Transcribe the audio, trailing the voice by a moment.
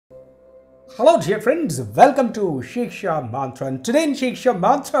Hello dear friends, welcome to Shiksha Mantra, and today in Shiksha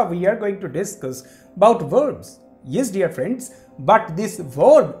Mantra we are going to discuss about verbs. Yes dear friends, but this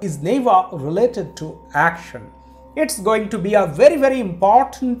verb is never related to action. It's going to be a very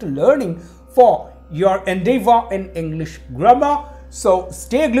important learning for your endeavor in English grammar. So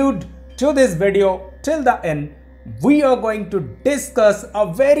stay glued to this video till the end. We are going to discuss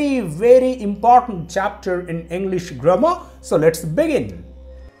a very important chapter in English grammar. So let's begin.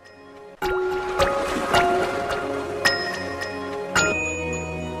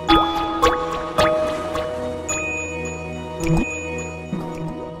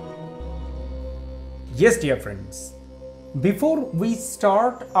 Yes dear friends, before we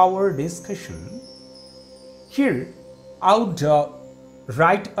start our discussion, here I would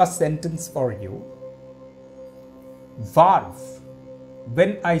write a sentence for you. Verb.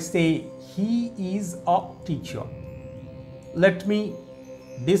 When I say he is a teacher, let me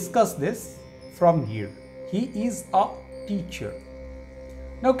discuss this from here. He is a teacher.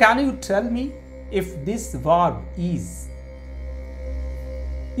 Now can you tell me if this verb is,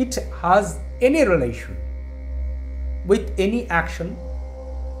 it has any relation with any action?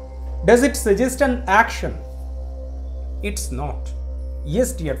 Does it suggest an action? It's not.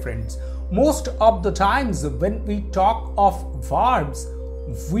 Yes dear friends, most of the times when we talk of verbs,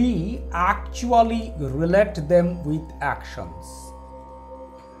 we actually relate them with actions.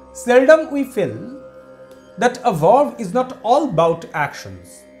 Seldom we feel that a verb is not all about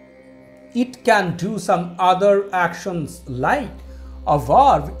actions. It can do some other actions, like a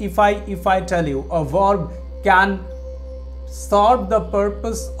verb, if I tell you, a verb can serve the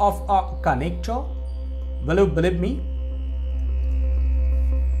purpose of a connector. Will you believe me?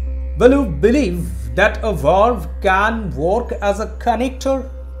 Will you believe that a verb can work as a connector,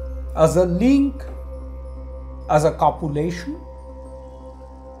 as a link, as a copulation?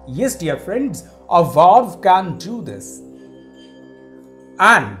 Yes dear friends, a verb can do this.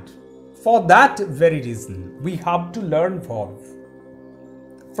 And for that very reason, we have to learn verb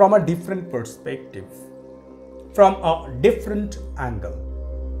from a different perspective, from a different angle.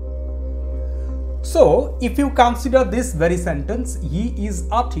 So, if you consider this very sentence, he is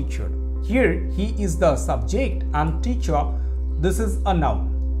a teacher. Here, he is the subject and teacher, this is a noun.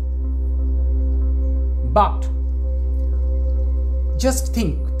 But, just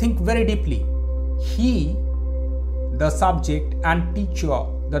think very deeply. He, the subject, and teacher,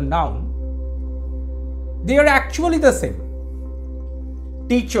 the noun, they are actually the same.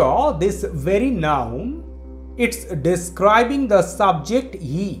 Teacher, this very noun, it's describing the subject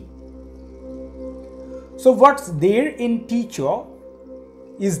he. So what's there in teacher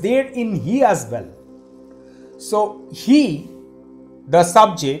is there in he as well. So he, the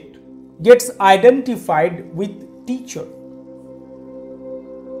subject, gets identified with teacher.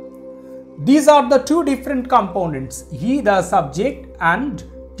 These are the two different components, he the subject and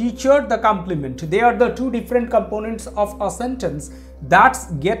teacher the complement. They are the two different components of a sentence that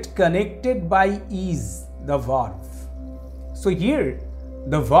get connected by is, the verb. So here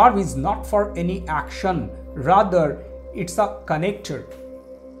the verb is not for any action, rather it's a connector.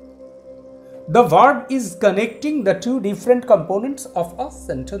 The verb is connecting the two different components of a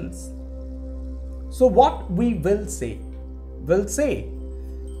sentence. So what we will say? We'll say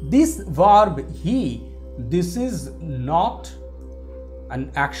this verb he, this is not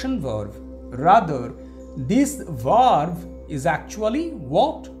an action verb, rather this verb is actually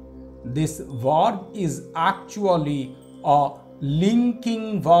what? This verb is actually a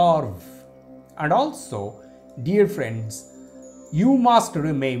linking verb. And also, dear friends, you must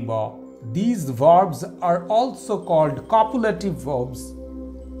remember these verbs are also called copulative verbs,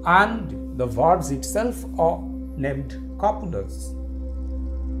 and the verbs itself are named copulars.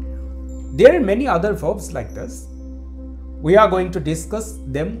 There are many other verbs like this. We are going to discuss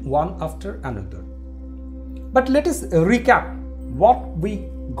them one after another. But let us recap what we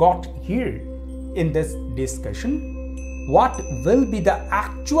got here in this discussion. What will be the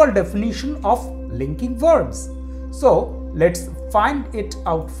actual definition of linking verbs? So let's find it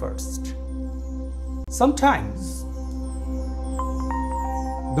out first. Sometimes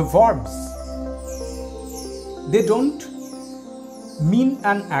the verbs, they don't mean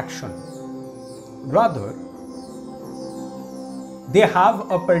an action. Rather, they have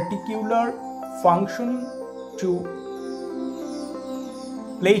a particular function to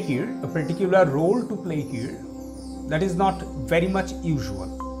play here, a particular role to play here. That is not very much usual.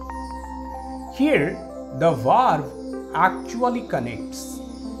 Here, the verb actually connects.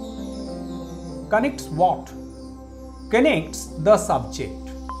 Connects what? Connects the subject.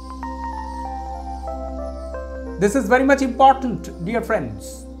 This is very much important, dear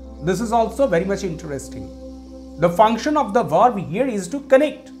friends. This is also very much interesting. The function of the verb here is to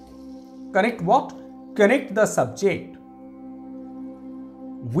connect. Connect what? Connect the subject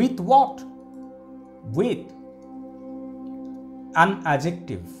with what? With an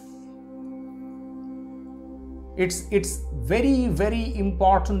adjective. It's very, very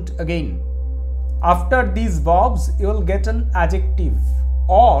important again. After these verbs, you will get an adjective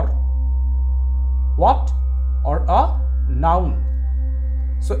or what? Or a noun.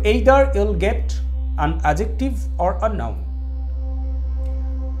 So either you'll get an adjective or a noun.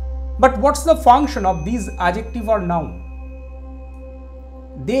 But what's the function of these adjective or noun?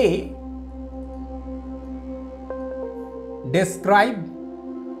 They describe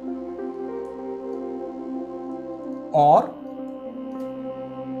or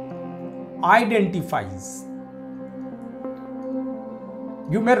identifies.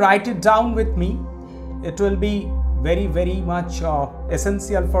 You may write it down with me. It will be very, very much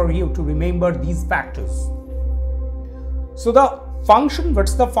essential for you to remember these factors. So the function,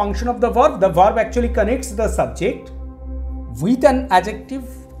 what's the function of the verb? The verb actually connects the subject with an adjective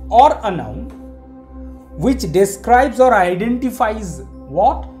or a noun which describes or identifies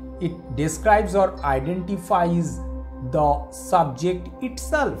what? It describes or identifies the subject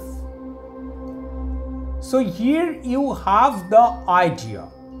itself. So here you have the idea.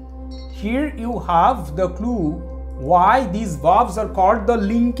 Here you have the clue why these verbs are called the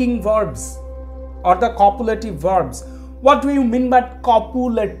linking verbs or the copulative verbs. What do you mean by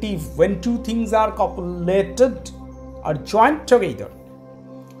copulative? When two things are copulated or joined together.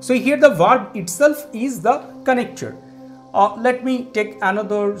 So here the verb itself is the connector. Let me take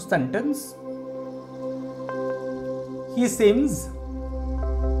another sentence. He seems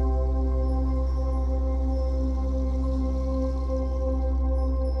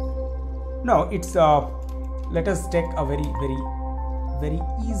no, it's let us take a very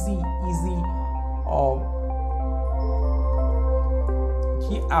easy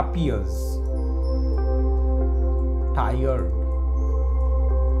he appears tired.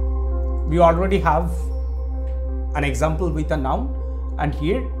 We already have an example with a noun, and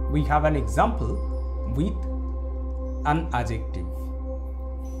here we have an example with an adjective.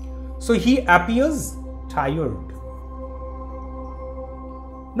 So he appears tired.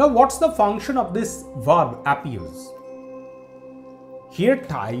 Now what's the function of this verb appears? Here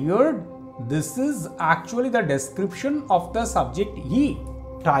tired, this is actually the description of the subject he.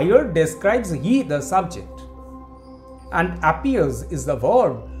 Tired describes he, the subject. And appears is the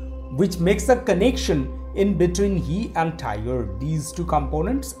verb which makes a connection in between he and tired. These two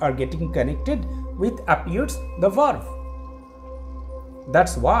components are getting connected with appears, the verb.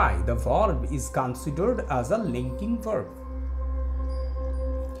 That's why the verb is considered as a linking verb.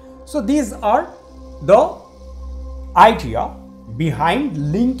 So these are the idea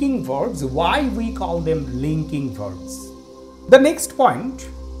behind linking verbs, why we call them linking verbs. The next point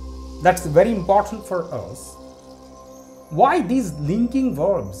that's very important for us, why these linking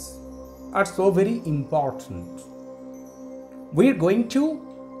verbs are so very important. We're going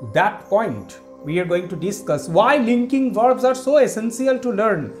to that point. We are going to discuss why linking verbs are so essential to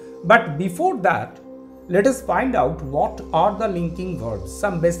learn. But before that, let us find out what are the linking verbs,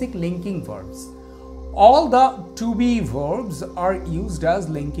 some basic linking verbs. All the to be verbs are used as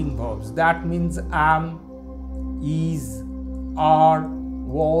linking verbs. That means am, is, are,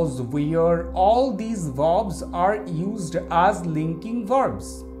 was, were. All these verbs are used as linking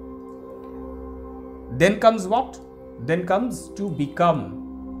verbs. Then comes what? Then comes to become.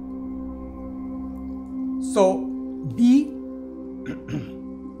 So be,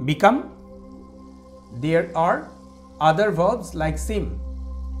 become. There are other verbs like seem.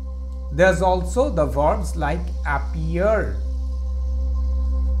 There's also the verbs like appear.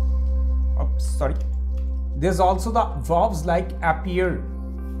 There's also the verbs like appear.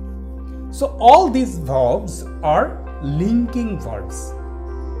 So all these verbs are linking verbs.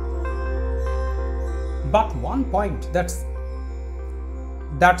 But one point that's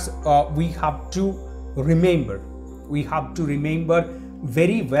we have to remember. We have to remember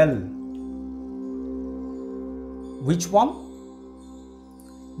very well. Which one?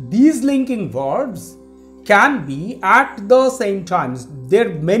 These linking verbs can be at the same times. There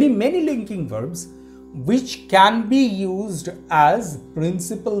are many linking verbs which can be used as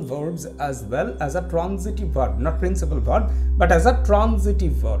principal verbs as well as a transitive verb. Not principal verb, but as a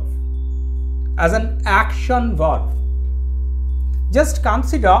transitive verb, as an action verb. Just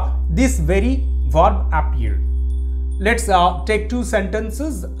consider this very verb appear. Let's take two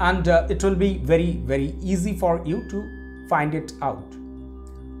sentences and it will be very easy for you to find it out.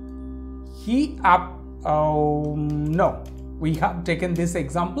 we have taken this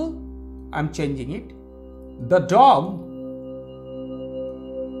example. I'm changing it. The dog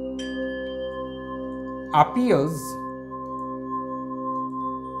appears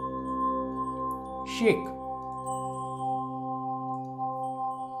shake.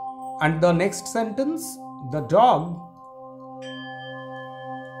 And the next sentence, the dog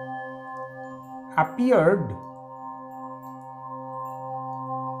appeared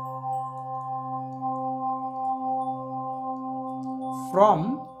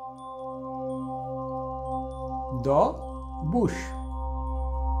from the bush.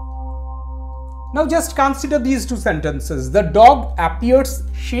 Now just consider these two sentences. The dog appears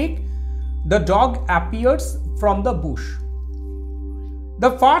shake. The dog appears from the bush.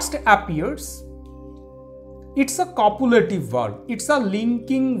 The first appears, it's a copulative verb. It's a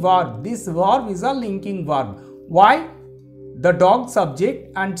linking verb. This verb is a linking verb. Why? The dog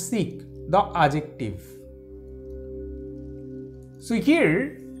subject and seek, the adjective. So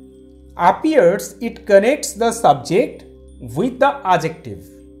here, appears, it connects the subject with the adjective.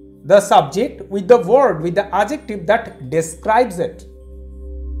 The subject with the word, with the adjective that describes it.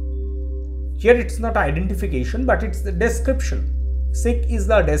 Here it's not identification, but it's the description. Sick is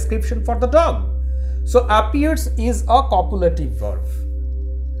the description for the dog. So appears is a copulative verb.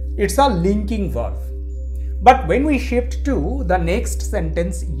 It's a linking verb. But when we shift to the next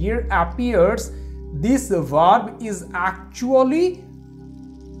sentence, here appears, this verb is actually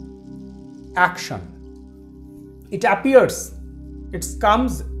action. It appears. It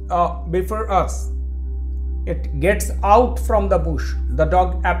comes before us. It gets out from the bush. The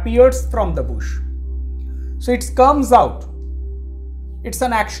dog appears from the bush. So it comes out. It's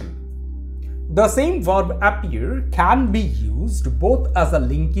an action. The same verb appear can be used both as a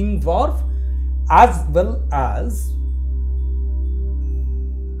linking verb as well as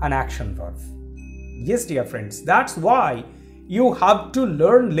an action verb. Yes, dear friends, that's why you have to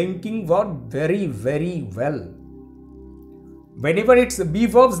learn linking verb very, very well. Whenever it's be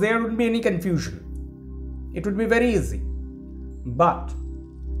verbs, there wouldn't be any confusion. It would be very easy. But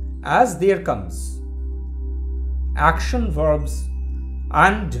as there comes action verbs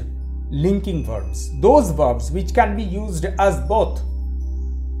and linking verbs, those verbs which can be used as both,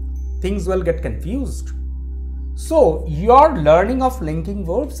 things will get confused. So your learning of linking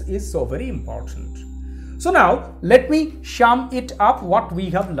verbs is so very important. So now let me sum it up what we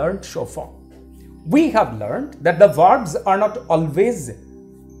have learned so far. We have learned that the verbs are not always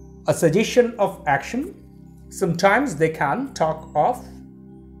a suggestion of action. Sometimes they can talk of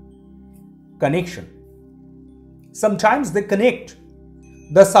connection. Sometimes they connect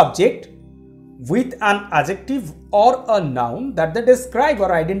the subject with an adjective or a noun that they describe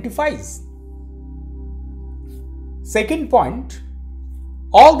or identifies. Second point,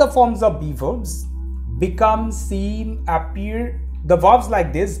 all the forms of be verbs, become, seem, appear, the verbs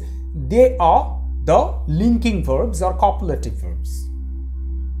like this, they are the linking verbs or copulative verbs.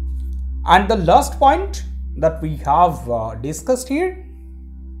 And the last point that we have discussed here,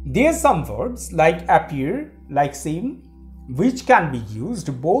 there are some verbs like appear, like seem, which can be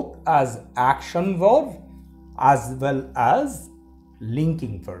used both as action verb as well as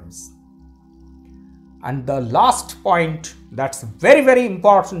linking verbs. And the last point that's very, very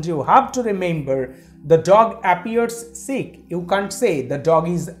important, you have to remember, the dog appears sick. You can't say the dog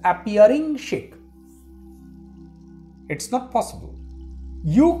is appearing sick. It's not possible.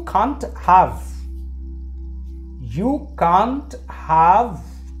 You can't have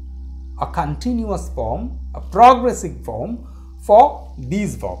a continuous form, a progressive form for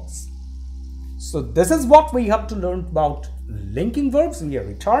these verbs. So this is what we have to learn about linking verbs. We are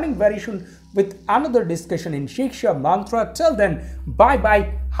returning very soon with another discussion in Shiksha Mantra. Till then, bye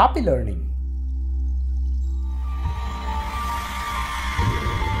bye, happy learning.